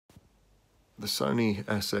The Sony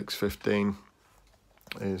SX15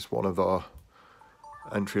 is one of our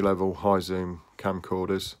entry-level high zoom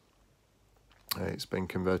camcorders. It's been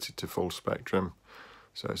converted to full spectrum,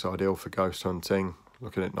 so it's ideal for ghost hunting,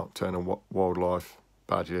 looking at nocturnal wildlife,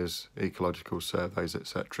 badgers, ecological surveys,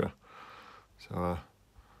 etc. So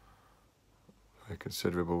a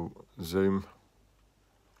considerable zoom.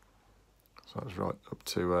 So that's right up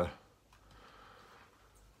to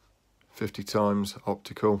 50 times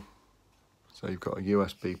optical. So you've got a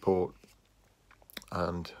USB port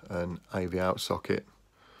and an AV out socket,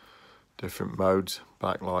 different modes,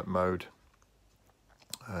 backlight mode.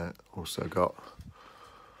 Also got,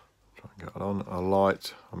 try and get it on, a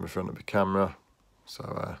light on the front of the camera. So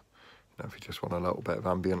you know, if you just want a little bit of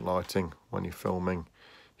ambient lighting when you're filming,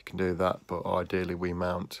 you can do that. But ideally, we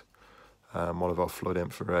mount one of our flood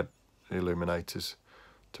infrared illuminators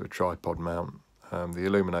to a tripod mount. The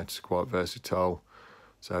illuminators are quite versatile,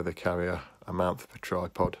 so they carry a mount for the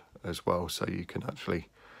tripod as well, so you can actually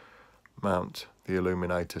mount the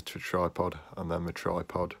illuminator to a tripod and then the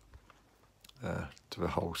tripod to the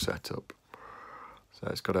whole setup. So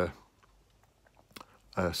it's got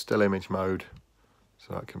a still image mode,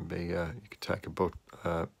 so that can be you can take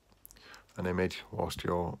an image whilst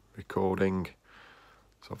you're recording.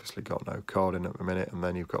 It's obviously got no card in at the minute, and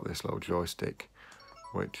then you've got this little joystick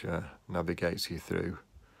which navigates you through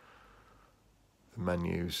the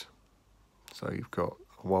menus. So you've got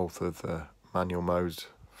a wealth of manual modes,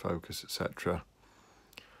 focus, etc.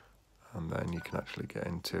 And then you can actually get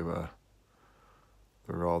into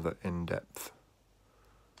the rather in-depth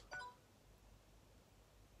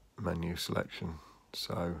menu selection.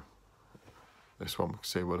 So this one, we can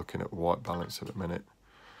see we're looking at white balance at the minute.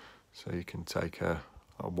 So you can take a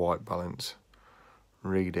white balance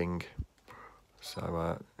reading.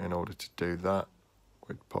 So in order to do that,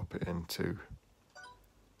 we'd pop it into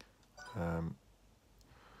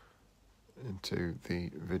the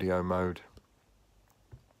video mode.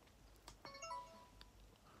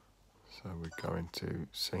 So we go into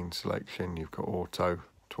scene selection. You've got auto,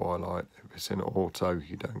 twilight. If it's in auto,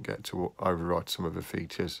 you don't get to override some of the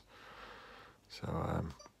features. So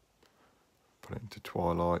put it into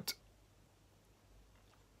twilight.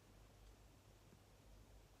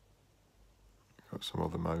 Got some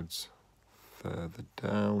other modes further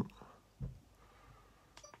down.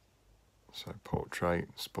 So portrait,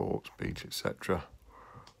 sports, beach, etc.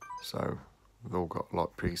 So they've all got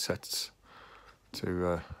like presets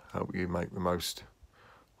to help you make the most of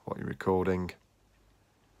what you're recording.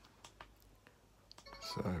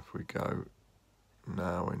 So if we go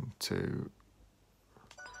now into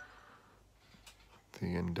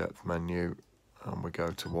the in-depth menu and we go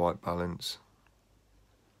to white balance,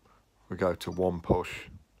 we go to one push,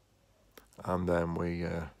 and then we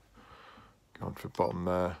go on to the bottom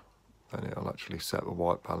there, then it'll actually set the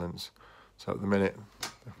white balance. So at the minute,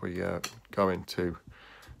 if we go into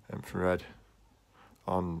infrared,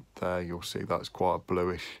 on there you'll see that's quite a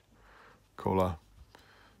bluish colour.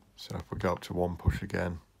 So if we go up to one push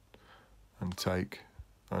again and take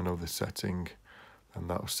another setting, and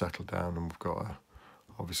that'll settle down, and we've got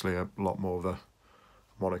obviously a lot more of a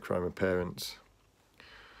monochrome appearance.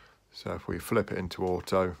 So if we flip it into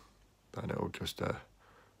auto, then it'll just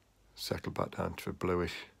settle back down to a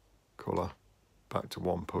bluish colour, back to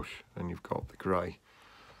one push, and you've got the grey.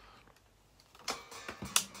 So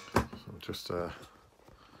I'll just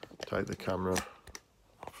take the camera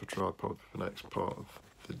off the tripod for the next part of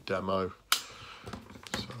the demo.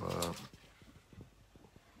 So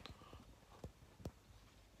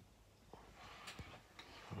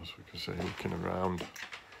as we can see, looking around,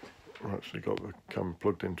 we've actually got the camera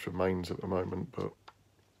plugged into the mains at the moment, but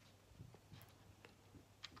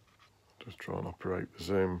just try and operate the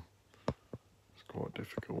zoom. It's quite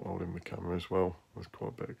difficult holding the camera as well. There's quite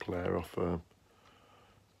a bit of glare off of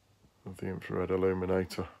the infrared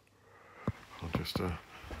illuminator. I'll just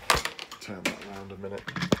turn that around a minute.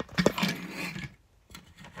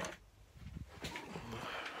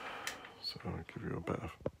 So I'll give you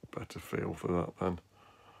a better feel for that then.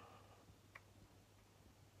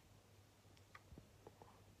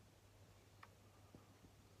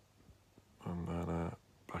 And then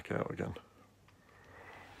back out again.